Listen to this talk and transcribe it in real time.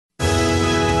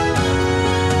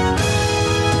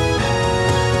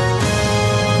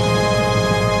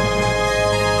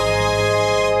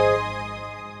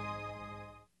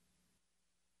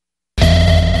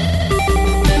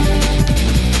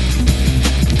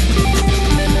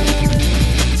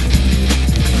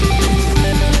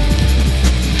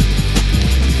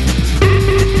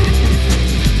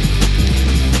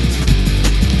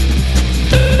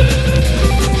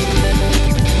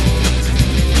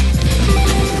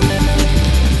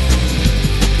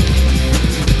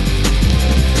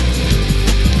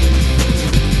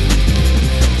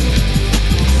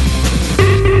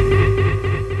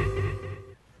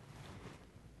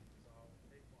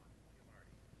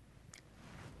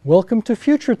Welcome to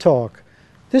Future Talk.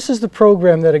 This is the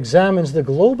program that examines the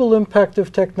global impact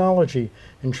of technology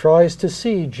and tries to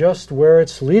see just where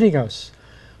it's leading us.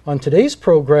 On today's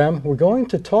program, we're going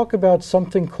to talk about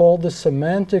something called the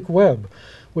Semantic Web,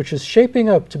 which is shaping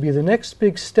up to be the next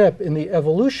big step in the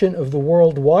evolution of the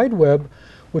World Wide Web,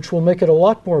 which will make it a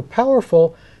lot more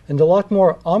powerful and a lot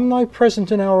more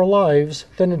omnipresent in our lives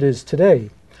than it is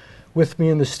today. With me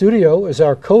in the studio is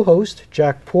our co-host,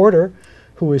 Jack Porter,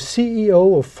 who is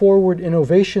CEO of Forward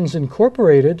Innovations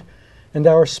Incorporated, and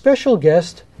our special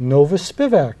guest, Nova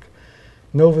Spivack.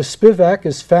 Nova Spivack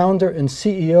is founder and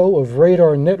CEO of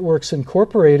Radar Networks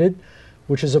Incorporated,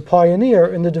 which is a pioneer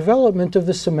in the development of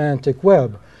the Semantic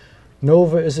Web.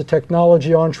 Nova is a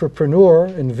technology entrepreneur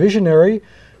and visionary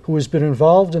who has been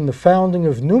involved in the founding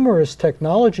of numerous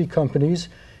technology companies,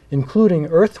 including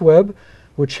EarthWeb,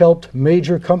 which helped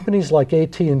major companies like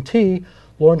AT&T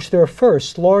launched their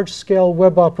first large-scale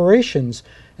web operations,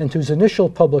 and whose initial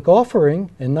public offering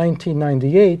in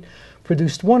 1998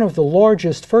 produced one of the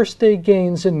largest first-day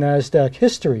gains in NASDAQ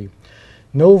history.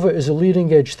 Nova is a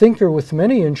leading-edge thinker with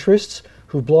many interests,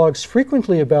 who blogs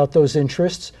frequently about those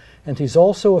interests, and he's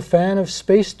also a fan of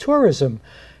space tourism,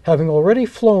 having already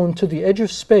flown to the edge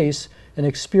of space and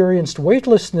experienced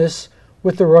weightlessness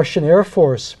with the Russian Air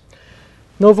Force.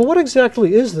 Nova, what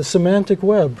exactly is the Semantic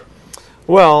Web?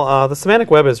 Well, the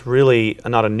Semantic Web is really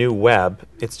not a new web.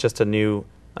 It's just a new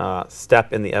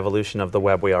step in the evolution of the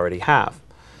web we already have.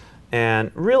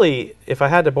 And really, if I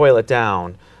had to boil it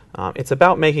down, it's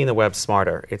about making the web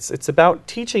smarter. It's about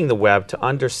teaching the web to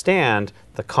understand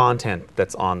the content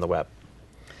that's on the web.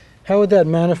 How would that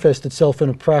manifest itself in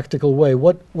a practical way?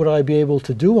 What would I be able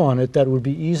to do on it that would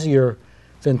be easier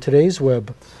than today's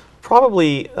web?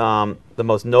 Probably the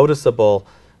most noticeable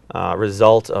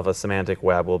result of a semantic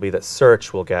web will be that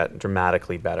search will get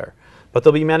dramatically better. But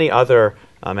there'll be many other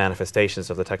manifestations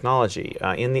of the technology.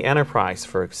 In the enterprise,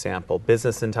 for example,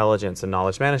 business intelligence and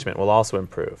knowledge management will also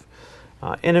improve.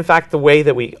 And in fact, the way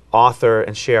that we author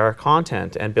and share our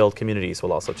content and build communities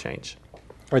will also change.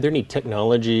 Are there any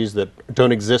technologies that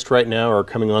don't exist right now or are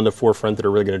coming on the forefront that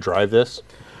are really going to drive this?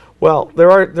 Well,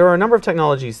 there are a number of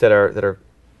technologies that are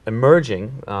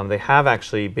emerging. They have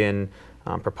actually been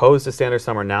proposed as standards.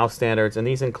 Some are now standards, and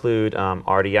these include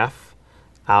RDF,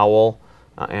 OWL,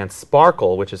 and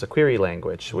Sparkle, which is a query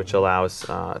language, which allows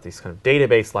these kind of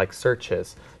database-like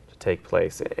searches to take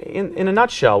place. In a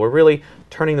nutshell, we're really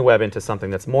turning the web into something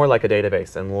that's more like a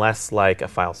database and less like a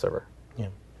file server. Yeah.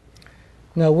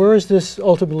 Now, where is this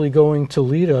ultimately going to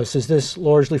lead us? Is this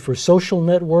largely for social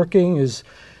networking?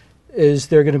 Is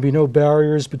there going to be no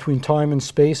barriers between time and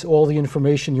space? All the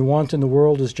information you want in the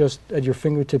world is just at your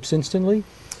fingertips instantly?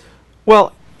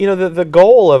 Well, you know, the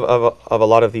goal of a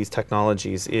lot of these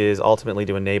technologies is ultimately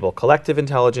to enable collective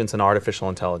intelligence and artificial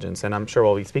intelligence, and I'm sure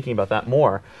we'll be speaking about that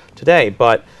more today.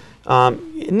 But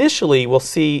initially, we'll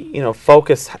see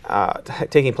focus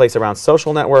taking place around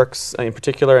social networks in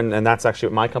particular, and that's actually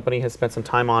what my company has spent some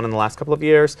time on in the last couple of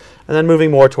years, and then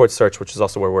moving more towards search, which is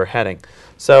also where we're heading.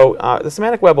 So the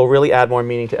Semantic Web will really add more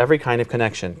meaning to every kind of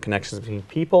connection, connections between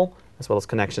people, as well as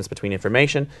connections between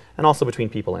information, and also between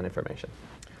people and information.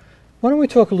 Why don't we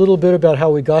talk a little bit about how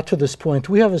we got to this point?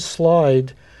 We have a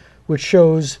slide which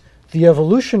shows the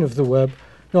evolution of the web.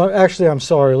 No, actually, I'm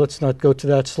sorry, let's not go to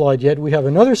that slide yet. We have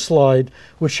another slide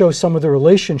which shows some of the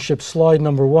relationships, slide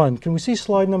number 1. Can we see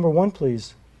slide number 1,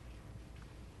 please?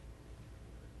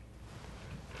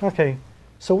 Okay,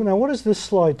 so now what is this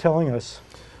slide telling us?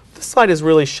 This slide is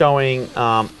really showing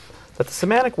that the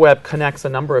Semantic Web connects a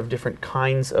number of different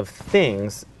kinds of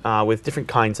things with different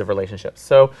kinds of relationships.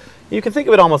 So you can think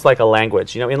of it almost like a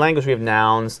language. In language we have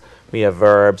nouns, we have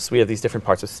verbs, we have these different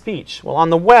parts of speech. Well, on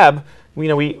the web,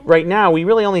 right now we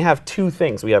really only have two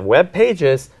things. We have web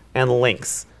pages and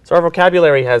links. So our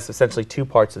vocabulary has essentially two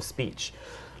parts of speech.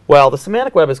 Well, the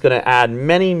Semantic Web is going to add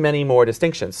many, many more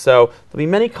distinctions. So there'll be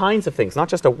many kinds of things, not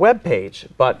just a web page,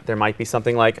 but there might be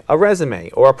something like a resume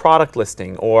or a product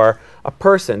listing or a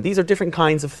person. These are different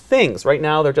kinds of things. Right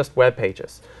now, they're just web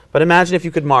pages. But imagine if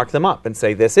you could mark them up and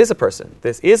say, this is a person,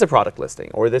 this is a product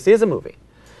listing, or this is a movie,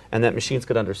 and that machines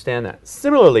could understand that.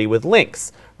 Similarly, with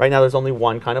links, right now there's only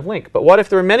one kind of link. But what if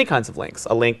there were many kinds of links?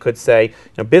 A link could say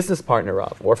business partner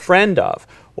of, or friend of,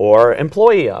 or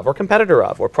employee of, or competitor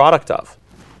of, or product of.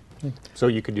 So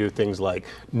you could do things like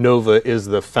Nova is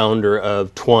the founder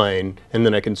of Twine, and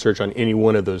then I can search on any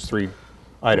one of those three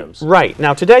items. Right.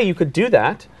 Now today you could do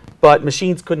that, but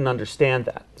machines couldn't understand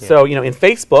that. Yeah. So in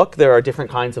Facebook there are different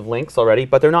kinds of links already,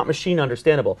 but they're not machine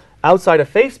understandable. Outside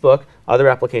of Facebook, other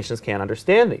applications can't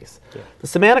understand these. Yeah. The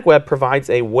Semantic Web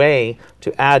provides a way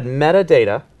to add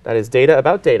metadata, that is data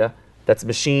about data, that's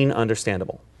machine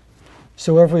understandable.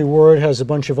 So every word has a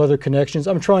bunch of other connections.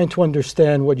 I'm trying to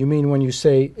understand what you mean when you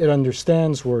say it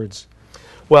understands words.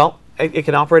 Well, it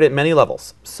can operate at many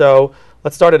levels. So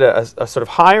let's start at a sort of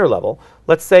higher level.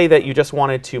 Let's say that you just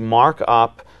wanted to mark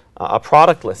up a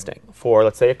product listing for,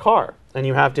 let's say, a car, and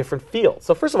you have different fields.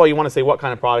 So first of all, you want to say, what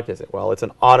kind of product is it? Well, it's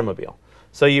an automobile.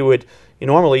 So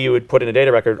normally you would put in a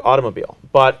data record automobile,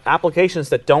 but applications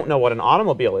that don't know what an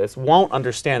automobile is won't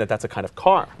understand that that's a kind of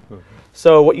car.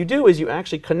 So what you do is you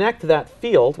actually connect that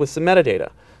field with some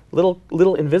metadata,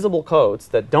 little invisible codes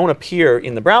that don't appear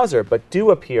in the browser but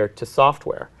do appear to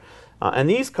software. And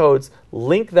these codes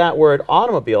link that word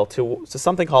automobile to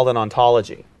something called an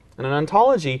ontology. And an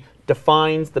ontology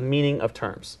defines the meaning of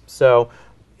terms. So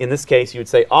in this case, you would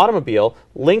say automobile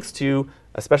links to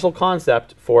a special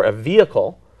concept for a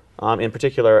vehicle, in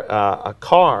particular a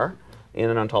car, in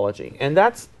an ontology. And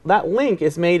that link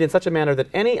is made in such a manner that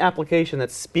any application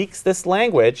that speaks this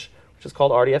language, which is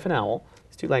called RDF and OWL,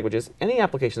 these two languages, any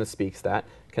application that speaks that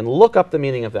can look up the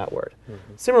meaning of that word.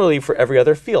 Similarly, for every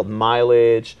other field,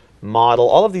 mileage, model,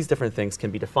 all of these different things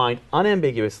can be defined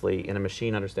unambiguously in a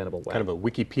machine understandable way. Kind of a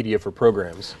Wikipedia for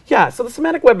programs. Yeah, so the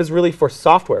semantic web is really for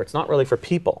software. It's not really for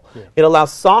people. Yeah. It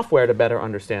allows software to better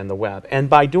understand the web. And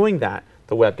by doing that,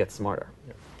 the web gets smarter.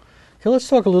 Yeah. Okay, let's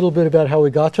talk a little bit about how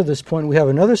we got to this point. We have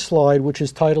another slide which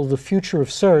is titled The Future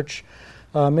of Search.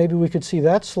 Maybe we could see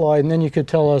that slide and then you could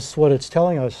tell us what it's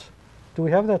telling us. Do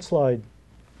we have that slide?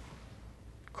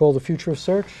 Called The Future of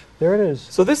Search? There it is.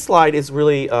 So this slide is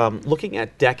really looking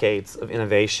at decades of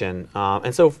innovation.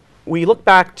 And so we look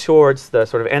back towards the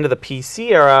sort of end of the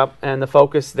PC era, and the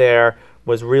focus there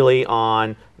was really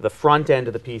on the front end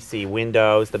of the PC,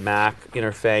 Windows, the Mac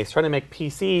interface, trying to make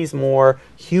PCs more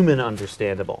human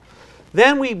understandable.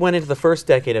 Then we went into the first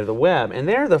decade of the web, and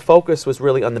there the focus was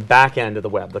really on the back end of the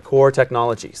web, the core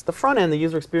technologies. The front end, the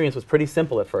user experience, was pretty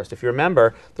simple at first. If you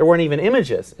remember, there weren't even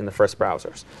images in the first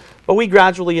browsers. But we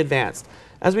gradually advanced.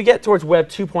 As we get towards Web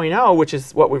 2.0, which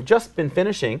is what we've just been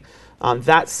finishing,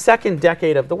 that second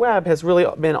decade of the web has really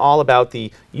been all about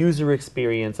the user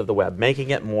experience of the web, making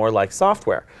it more like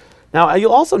software. Now,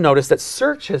 you'll also notice that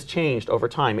search has changed over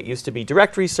time. It used to be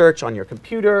directory search on your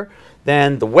computer.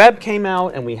 Then the web came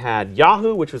out, and we had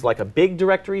Yahoo, which was like a big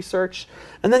directory search.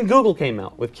 And then Google came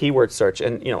out with keyword search.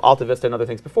 And Alta Vista and other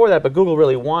things before that, but Google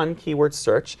really won keyword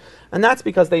search. And that's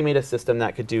because they made a system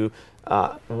that could do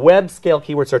web-scale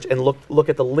keyword search and look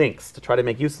at the links to try to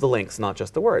make use of the links, not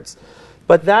just the words.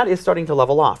 But that is starting to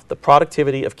level off. The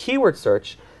productivity of keyword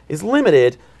search is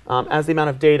limited as the amount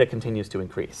of data continues to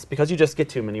increase, because you just get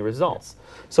too many results.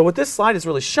 So what this slide is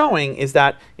really showing is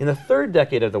that in the third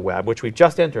decade of the web, which we've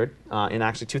just entered in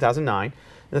actually 2009, in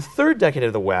the third decade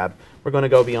of the web, we're going to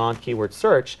go beyond keyword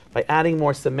search by adding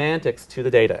more semantics to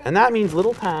the data. And that means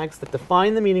little tags that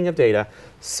define the meaning of data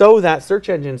so that search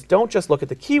engines don't just look at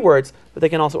the keywords, but they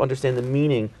can also understand the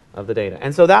meaning of the data.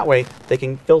 And so that way, they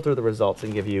can filter the results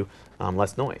and give you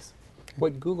less noise.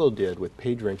 What Google did with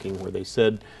PageRanking, where they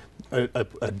said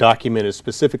a document is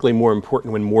specifically more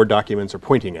important when more documents are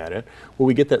pointing at it, will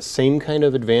we get that same kind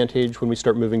of advantage when we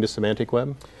start moving to semantic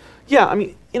web? Yeah, I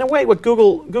mean, in a way, what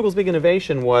Google's big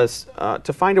innovation was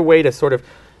to find a way to sort of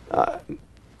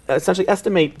essentially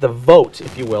estimate the vote,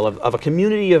 if you will, of a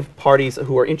community of parties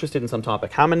who are interested in some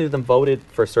topic. How many of them voted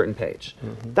for a certain page?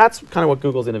 That's kind of what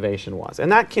Google's innovation was.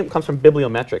 And that comes from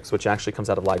bibliometrics, which actually comes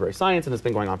out of library science and has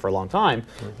been going on for a long time.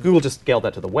 Google just scaled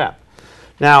that to the web.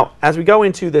 Now, as we go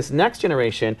into this next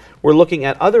generation, we're looking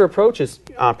at other approaches,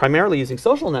 primarily using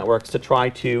social networks to try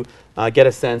to get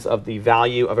a sense of the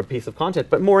value of a piece of content,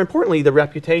 but more importantly, the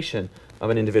reputation of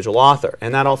an individual author.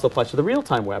 And that also applies to the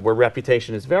real-time web, where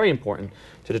reputation is very important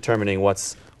to determining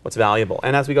what's valuable.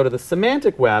 And as we go to the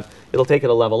semantic web, it'll take it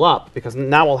a level up, because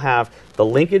now we'll have the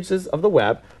linkages of the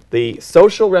web, the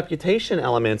social reputation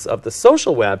elements of the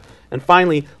social web, and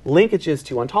finally, linkages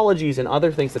to ontologies and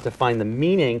other things that define the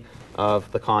meaning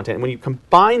of the content. And when you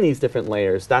combine these different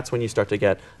layers, that's when you start to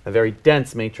get a very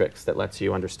dense matrix that lets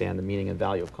you understand the meaning and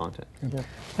value of content. Yeah.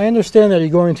 I understand that you're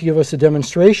going to give us a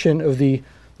demonstration of the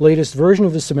latest version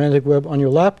of the semantic web on your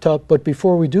laptop, but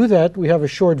before we do that, we have a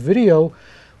short video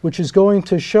which is going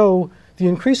to show the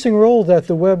increasing role that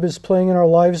the web is playing in our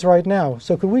lives right now.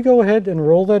 So could we go ahead and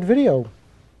roll that video?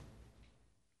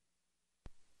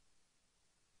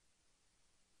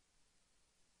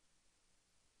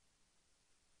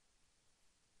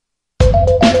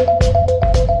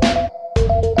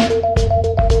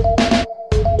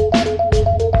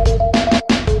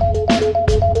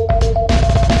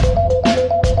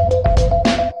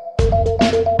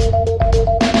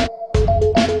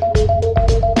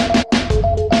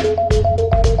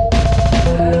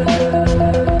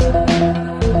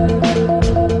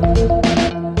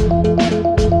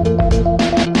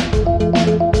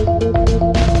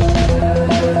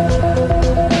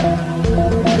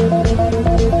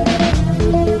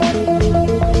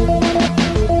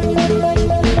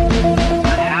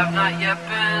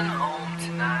 coming home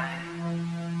tonight.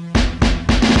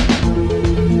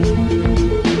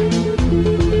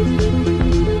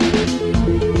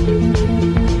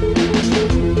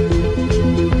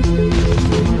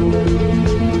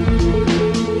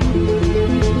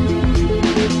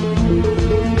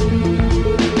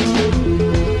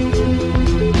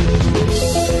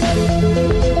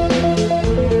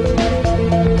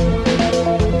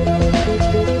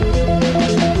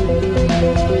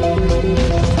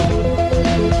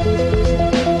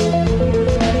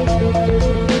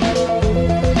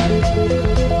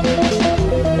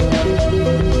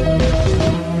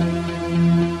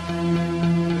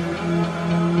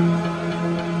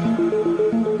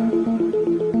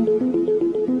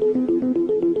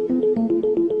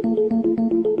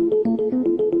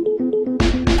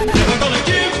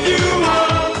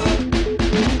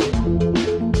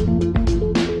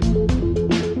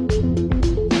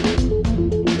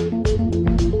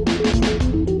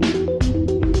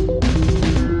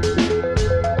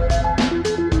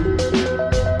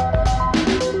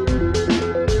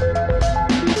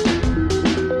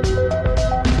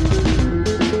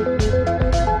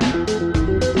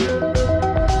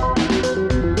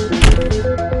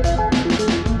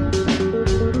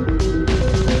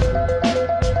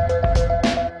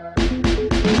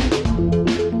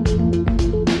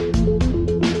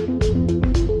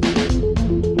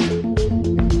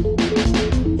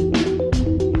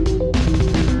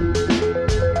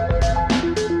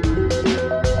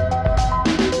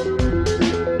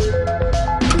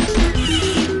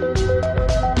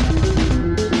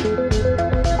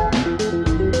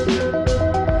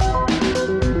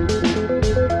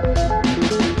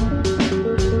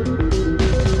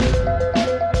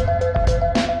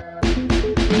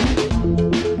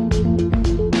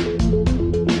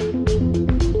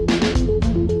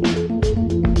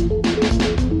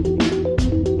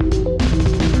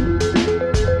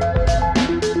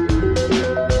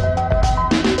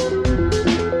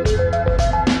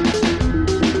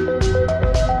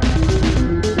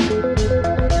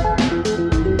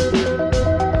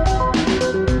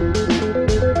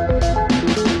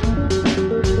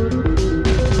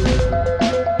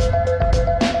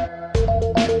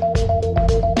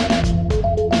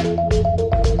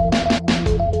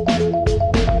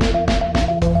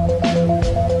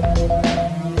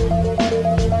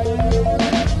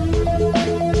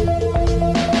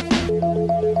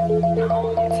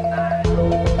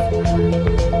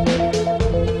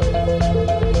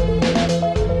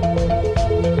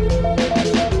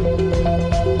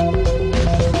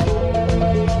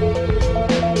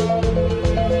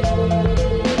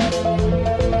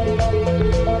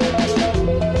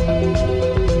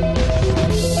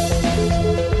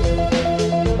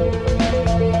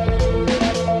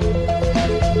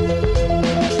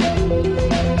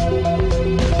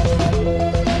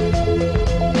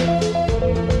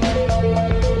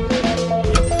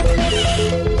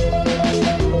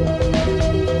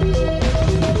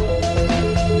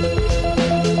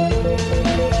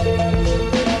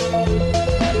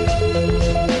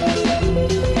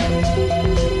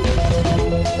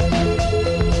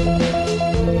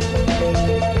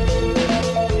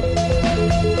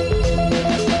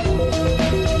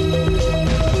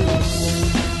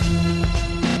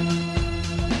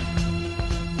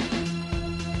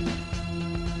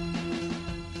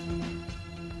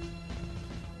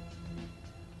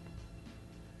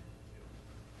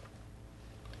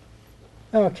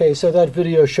 Okay, so that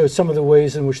video showed some of the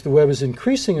ways in which the web is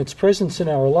increasing its presence in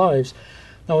our lives.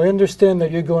 Now, I understand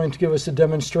that you're going to give us a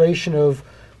demonstration of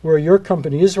where your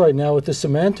company is right now with the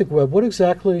Semantic Web. What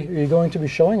exactly are you going to be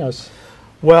showing us?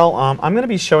 Well, I'm going to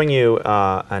be showing you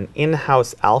an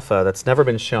in-house alpha that's never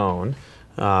been shown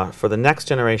for the next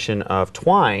generation of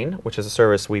Twine, which is a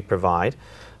service we provide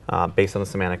based on the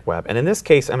Semantic Web. And in this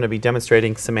case, I'm going to be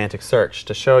demonstrating semantic search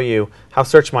to show you how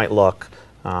search might look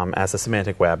as the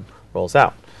Semantic Web rolls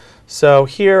out. So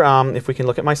here, if we can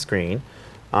look at my screen,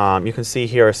 you can see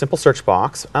here a simple search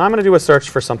box. And I'm going to do a search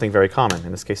for something very common,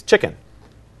 in this case, chicken.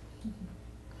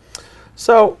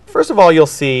 So first of all, you'll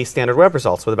see standard web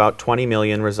results with about 20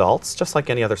 million results, just like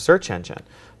any other search engine.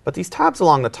 But these tabs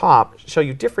along the top show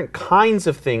you different kinds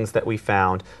of things that we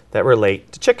found that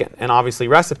relate to chicken. And obviously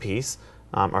recipes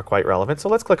are quite relevant. So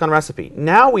let's click on recipe.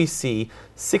 Now we see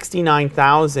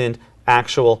 69,000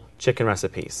 actual chicken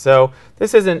recipes. So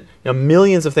this isn't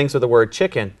millions of things with the word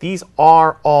chicken. These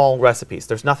are all recipes.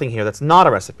 There's nothing here that's not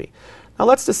a recipe. Now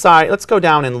let's decide, let's go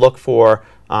down and look for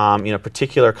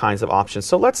particular kinds of options.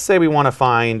 So let's say we want to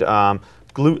find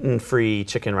gluten-free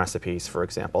chicken recipes, for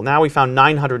example. Now we found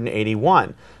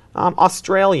 981.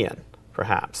 Australian,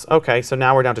 perhaps. Okay, so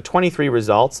now we're down to 23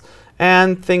 results.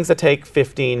 and things that take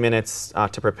 15 minutes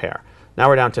to prepare. Now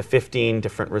we're down to 15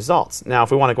 different results. Now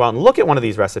if we want to go out and look at one of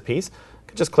these recipes, I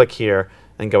can just click here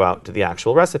and go out to the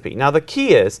actual recipe. Now the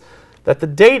key is that the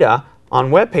data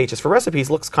on web pages for recipes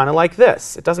looks kind of like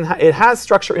this. It has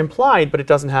structure implied, but it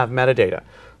doesn't have metadata.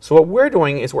 So what we're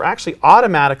doing is we're actually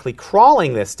automatically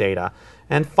crawling this data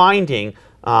and finding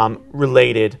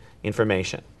related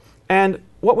information. And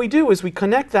what we do is we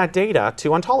connect that data to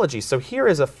ontologies. So here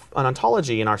is an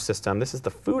ontology in our system. This is the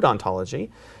food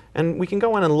ontology. And we can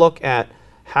go in and look at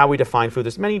how we define food.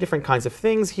 There's many different kinds of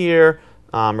things here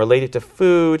related to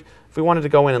food. If we wanted to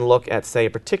go in and look at, say, a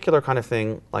particular kind of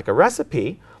thing like a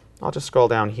recipe, I'll just scroll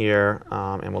down here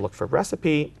and we'll look for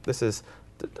recipe. This is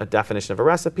a definition of a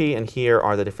recipe, and here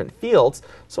are the different fields.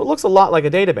 So it looks a lot like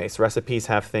a database. Recipes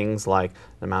have things like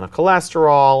the amount of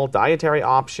cholesterol, dietary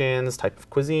options, type of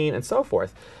cuisine, and so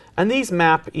forth. And these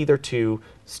map either to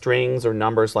strings or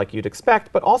numbers like you'd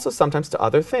expect, but also sometimes to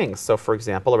other things. So for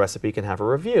example, a recipe can have a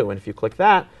review, and if you click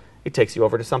that, it takes you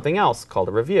over to something else called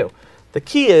a review. The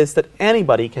key is that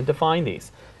anybody can define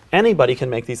these. Anybody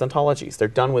can make these ontologies. They're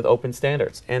done with open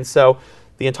standards. And so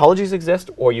the ontologies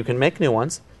exist, or you can make new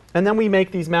ones. And then we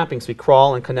make these mappings. We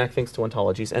crawl and connect things to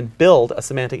ontologies and build a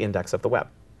semantic index of the web.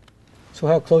 So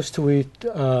how close to we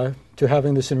to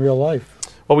having this in real life?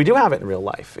 Well, we do have it in real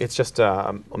life. It's just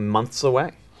months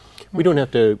away. We don't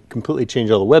have to completely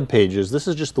change all the web pages. This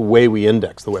is just the way we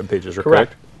index the web pages,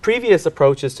 correct? Previous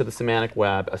approaches to the semantic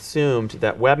web assumed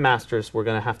that webmasters were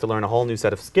going to have to learn a whole new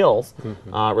set of skills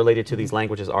related to these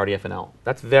languages, RDF and L.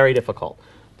 That's very difficult.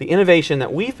 The innovation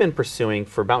that we've been pursuing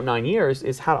for about 9 years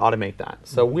is how to automate that.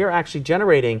 So we're actually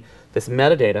generating this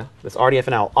metadata, this RDF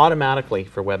and L, automatically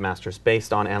for webmasters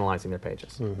based on analyzing their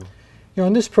pages. You know,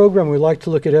 in this program, we like to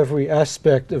look at every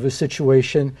aspect of a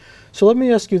situation. So let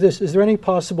me ask you this. Is there any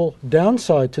possible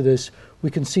downside to this? We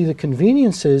can see the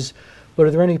conveniences, but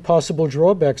are there any possible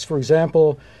drawbacks? For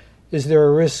example, is there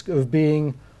a risk of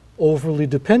being overly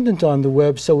dependent on the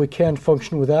web so we can't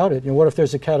function without it? You know, what if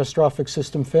there's a catastrophic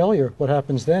system failure? What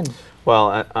happens then?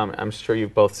 Well, I'm sure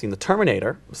you've both seen The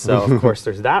Terminator, so of course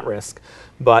there's that risk.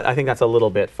 But I think that's a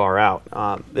little bit far out.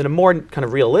 In a more kind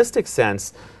of realistic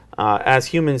sense, as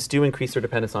humans do increase their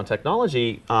dependence on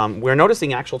technology, we're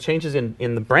noticing actual changes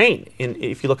in the brain.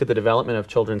 If you look at the development of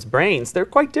children's brains, they're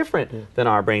quite different than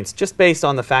our brains, just based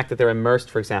on the fact that they're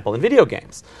immersed, for example, in video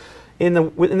games. In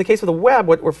the case of the web,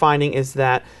 what we're finding is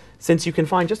that since you can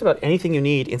find just about anything you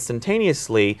need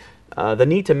instantaneously, the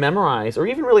need to memorize or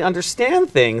even really understand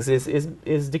things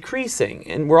is decreasing,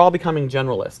 and we're all becoming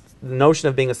generalists. The notion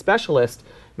of being a specialist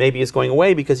maybe is going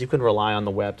away because you can rely on the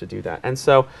web to do that. And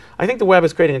so I think the web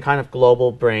is creating a kind of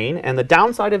global brain, and the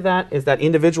downside of that is that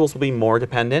individuals will be more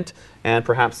dependent and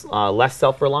perhaps less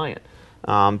self-reliant.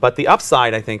 But the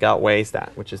upside, I think, outweighs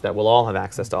that, which is that we'll all have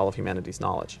access to all of humanity's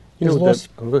knowledge.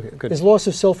 Is loss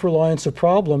of self-reliance a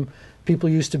problem? People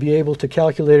used to be able to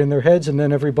calculate in their heads, and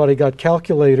then everybody got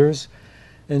calculators.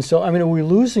 And so, I mean, are we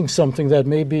losing something that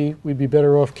maybe we'd be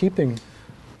better off keeping?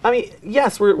 I mean,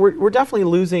 yes, we're definitely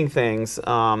losing things. You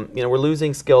know, we're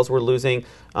losing skills, we're losing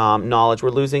knowledge,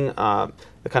 we're losing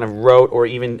the kind of rote or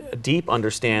even deep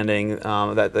understanding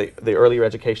that the earlier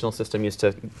educational system used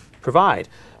to provide.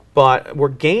 But we're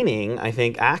gaining, I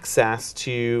think, access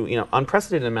to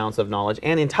unprecedented amounts of knowledge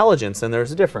and intelligence, and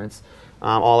there's a difference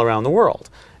all around the world.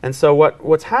 And so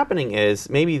what's happening is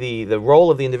maybe the role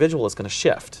of the individual is going to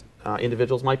shift.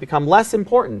 Individuals might become less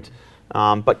important,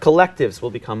 but collectives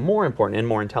will become more important and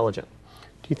more intelligent.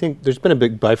 Do you think there's been a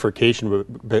big bifurcation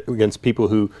against people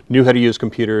who knew how to use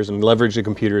computers and leverage the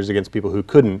computers against people who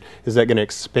couldn't? Is that going to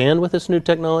expand with this new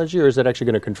technology, or is that actually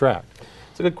going to contract?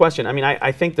 It's a good question. I mean,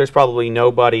 I think there's probably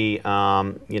nobody,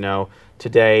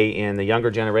 today in the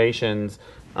younger generations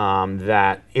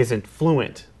that isn't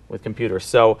fluent with computers.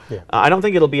 So I don't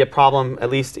think it'll be a problem, at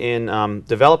least in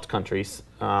developed countries.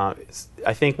 I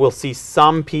think we'll see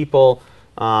some people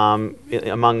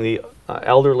among the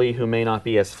elderly who may not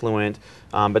be as fluent,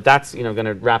 but that's going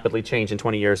to rapidly change in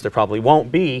 20 years. There probably won't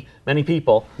be many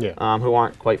people who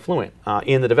aren't quite fluent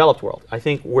in the developed world. I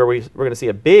think where we're going to see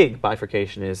a big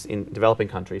bifurcation is in developing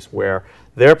countries, where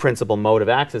their principal mode of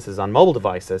access is on mobile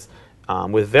devices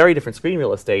with very different screen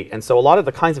real estate. And so a lot of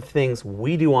the kinds of things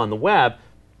we do on the web,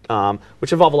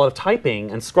 which involve a lot of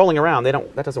typing and scrolling around,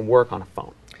 that doesn't work on a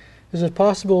phone. Is it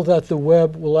possible that the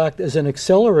web will act as an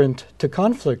accelerant to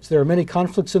conflicts? There are many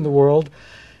conflicts in the world,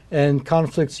 and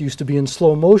conflicts used to be in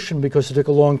slow motion because it took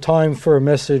a long time for a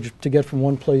message to get from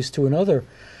one place to another.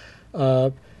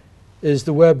 Is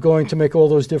the web going to make all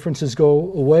those differences go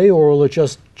away, or will it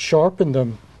just sharpen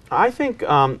them? I think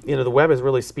the web is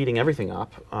really speeding everything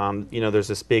up. There's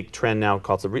this big trend now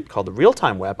called the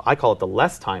real-time web. I call it the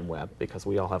less-time web because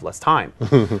we all have less time.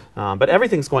 But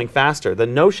everything's going faster. The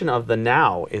notion of the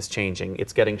now is changing.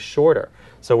 It's getting shorter.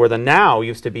 So where the now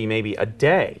used to be maybe a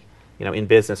day, in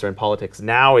business or in politics,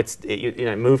 now it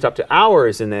moved up to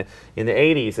hours in the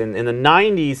 80s, and in the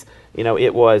 90s,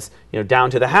 it was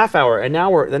down to the half hour, and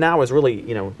now the now is really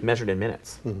measured in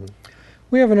minutes.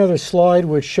 We have another slide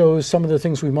which shows some of the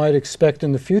things we might expect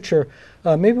in the future.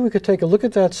 Maybe we could take a look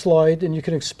at that slide and you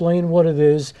can explain what it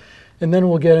is, and then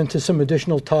we'll get into some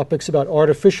additional topics about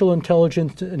artificial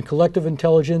intelligence and collective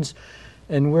intelligence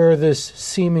and where this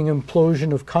seeming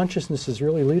implosion of consciousness is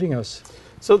really leading us.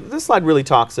 So this slide really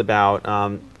talks about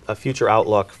a future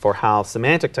outlook for how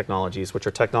semantic technologies, which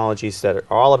are technologies that are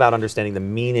all about understanding the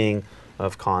meaning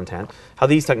of content, how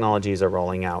these technologies are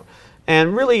rolling out.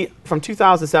 And really, from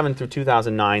 2007 through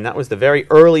 2009, that was the very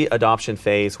early adoption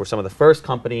phase where some of the first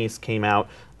companies came out.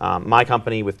 My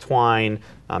company with Twine,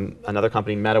 another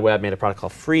company, MetaWeb, made a product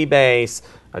called Freebase,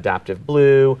 Adaptive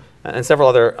Blue, and several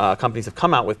other companies have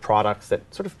come out with products that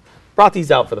sort of brought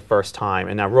these out for the first time.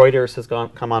 And now Reuters has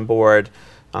come on board.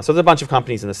 So there's a bunch of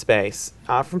companies in the space.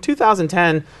 From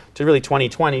 2010 to really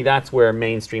 2020, that's where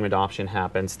mainstream adoption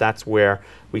happens. That's where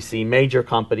we see major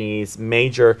companies,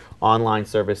 major online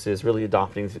services really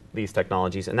adopting these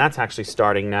technologies. And that's actually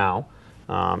starting now.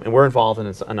 And we're involved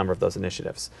in a number of those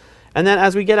initiatives. And then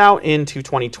as we get out into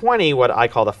 2020, what I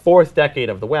call the fourth decade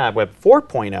of the web, Web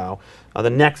 4.0, the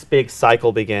next big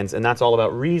cycle begins, and that's all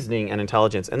about reasoning and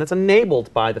intelligence. And it's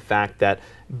enabled by the fact that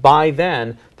by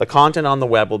then, the content on the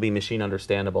web will be machine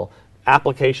understandable.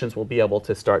 Applications will be able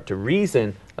to start to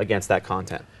reason against that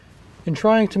content. In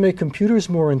trying to make computers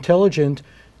more intelligent,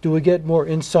 do we get more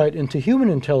insight into human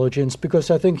intelligence? Because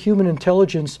I think human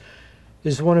intelligence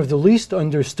is one of the least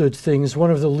understood things, one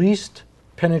of the least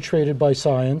penetrated by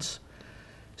science.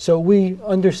 So we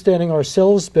understanding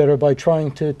ourselves better by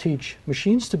trying to teach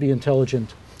machines to be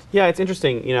intelligent. Yeah, it's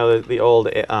interesting, the old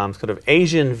sort of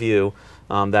Asian view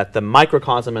that the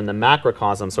microcosm and the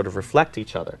macrocosm sort of reflect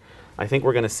each other. I think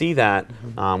we're going to see that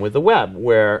with the web,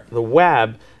 where the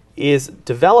web is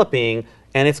developing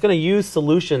and it's going to use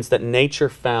solutions that nature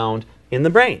found in the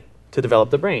brain to develop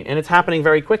the brain. And it's happening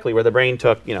very quickly, where the brain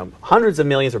took hundreds of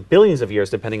millions or billions of years,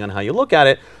 depending on how you look at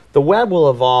it. The web will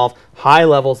evolve high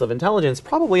levels of intelligence,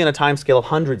 probably in a time scale of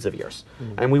hundreds of years.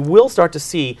 And we will start to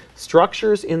see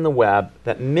structures in the web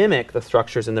that mimic the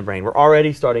structures in the brain. We're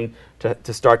already starting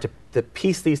to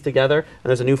piece these together, and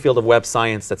there's a new field of web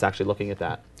science that's actually looking at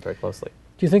that very closely.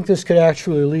 Do you think this could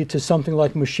actually lead to something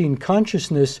like machine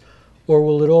consciousness, or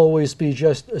will it always be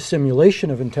just a simulation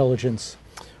of intelligence?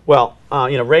 Well,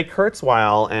 Ray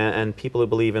Kurzweil and people who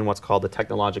believe in what's called the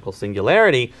technological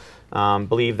singularity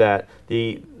believe that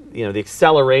the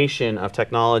acceleration of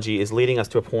technology is leading us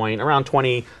to a point around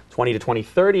 2020 to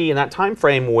 2030, in that time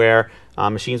frame where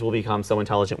machines will become so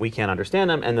intelligent we can't understand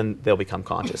them, and then they'll become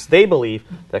conscious. They believe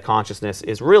that consciousness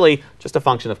is really just a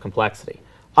function of complexity.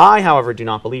 I, however, do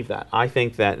not believe that. I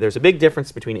think that there's a big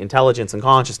difference between intelligence and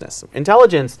consciousness.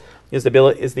 Intelligence is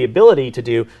the ability to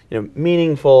do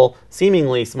meaningful,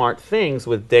 seemingly smart things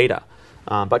with data.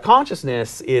 But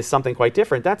consciousness is something quite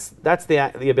different. That's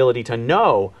the ability to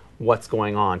know what's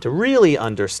going on, to really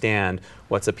understand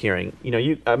what's appearing.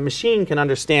 A machine can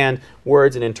understand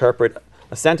words and interpret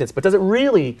a sentence, but does it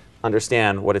really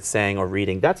understand what it's saying or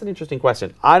reading? That's an interesting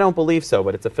question. I don't believe so,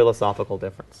 but it's a philosophical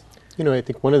difference. I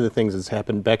think one of the things that's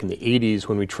happened back in the 80s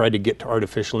when we tried to get to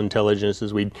artificial intelligence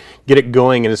is we'd get it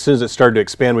going, and as soon as it started to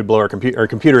expand, we'd blow our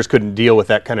computers couldn't deal with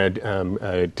that kind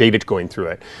of data going through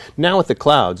it. Now with the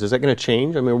clouds, is that going to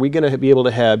change? Are we going to be able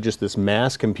to have just this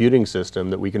mass computing system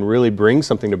that we can really bring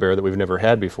something to bear that we've never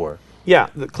had before? Yeah,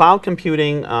 the cloud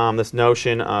computing, this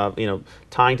notion of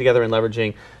tying together and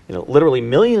leveraging literally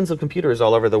millions of computers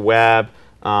all over the web,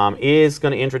 is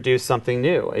going to introduce something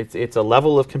new. It's a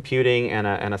level of computing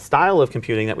and a style of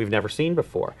computing that we've never seen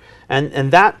before.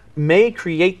 And that may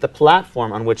create the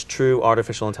platform on which true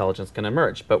artificial intelligence can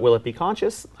emerge. But will it be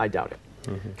conscious? I doubt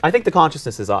it. I think the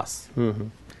consciousness is us.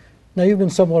 Now, you've been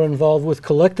somewhat involved with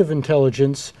collective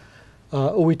intelligence.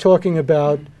 Are we talking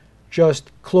about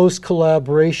just close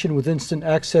collaboration with instant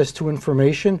access to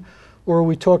information? Or are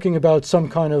we talking about some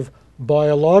kind of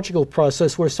biological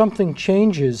process where something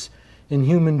changes in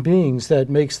human beings that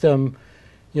makes them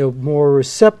more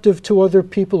receptive to other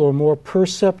people or more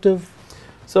perceptive?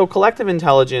 So collective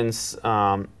intelligence,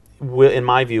 in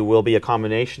my view, will be a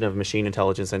combination of machine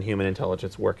intelligence and human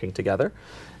intelligence working together.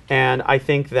 And I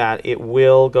think that it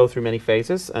will go through many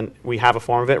phases, and we have a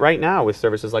form of it right now with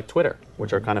services like Twitter.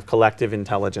 which are kind of collective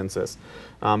intelligences.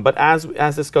 But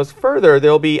as this goes further,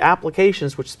 there will be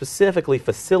applications which specifically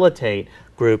facilitate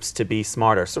groups to be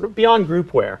smarter, sort of beyond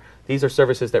groupware. These are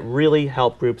services that really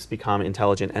help groups become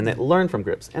intelligent and that learn from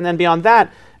groups. And then beyond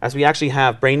that, as we actually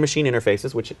have brain-machine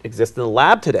interfaces, which exist in the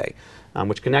lab today,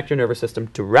 which connect your nervous system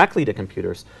directly to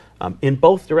computers in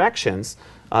both directions,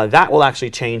 that will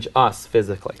actually change us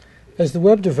physically. As the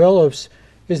web develops,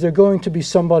 is there going to be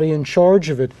somebody in charge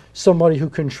of it, somebody who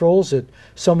controls it,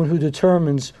 someone who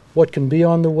determines what can be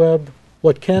on the web,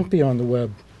 what can't be on the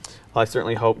web? Well, I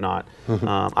certainly hope not.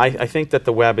 I think that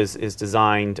the web is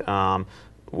designed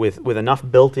with enough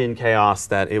built-in chaos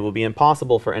that it will be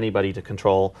impossible for anybody to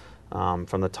control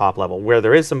from the top level. Where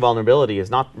there is some vulnerability is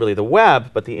not really the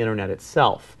web, but the internet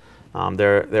itself.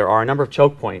 There are a number of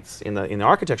choke points in the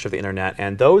architecture of the internet,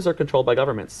 and those are controlled by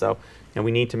governments. So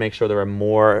we need to make sure there are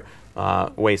more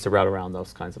ways to route around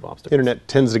those kinds of obstacles. Internet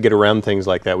tends to get around things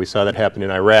like that. We saw that happen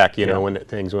in Iraq, you know, when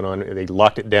things went on. They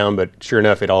locked it down, but sure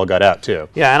enough, it all got out too.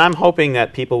 Yeah, and I'm hoping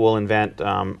that people will invent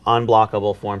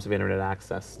unblockable forms of internet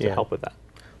access to help with that.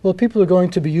 Well, people are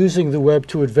going to be using the web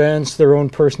to advance their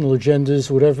own personal agendas,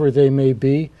 whatever they may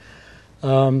be.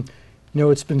 You know,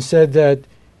 it's been said that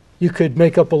you could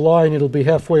make up a lie and it'll be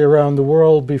halfway around the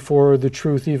world before the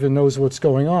truth even knows what's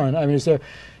going on. I mean,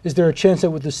 is there a chance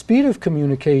that with the speed of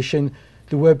communication,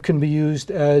 the web can be used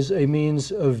as a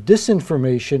means of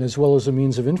disinformation as well as a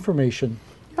means of information?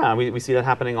 Yeah, we see that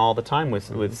happening all the time with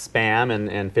spam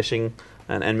and phishing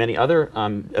and many other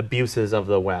abuses of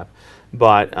the web.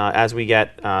 But as we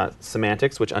get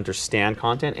semantics, which understand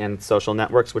content, and social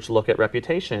networks, which look at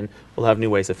reputation, we'll have new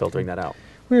ways of filtering that out.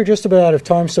 We're just about out of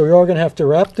time, so we are going to have to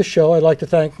wrap the show. I'd like to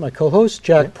thank my co-host,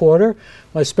 Jack Porter,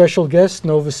 my special guest,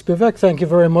 Nova Spivack. Thank you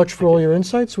very much for all your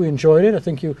insights. We enjoyed it. I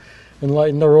think you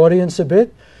enlightened our audience a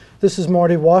bit. This is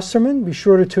Marty Wasserman. Be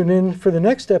sure to tune in for the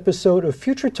next episode of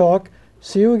Future Talk.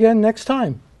 See you again next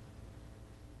time.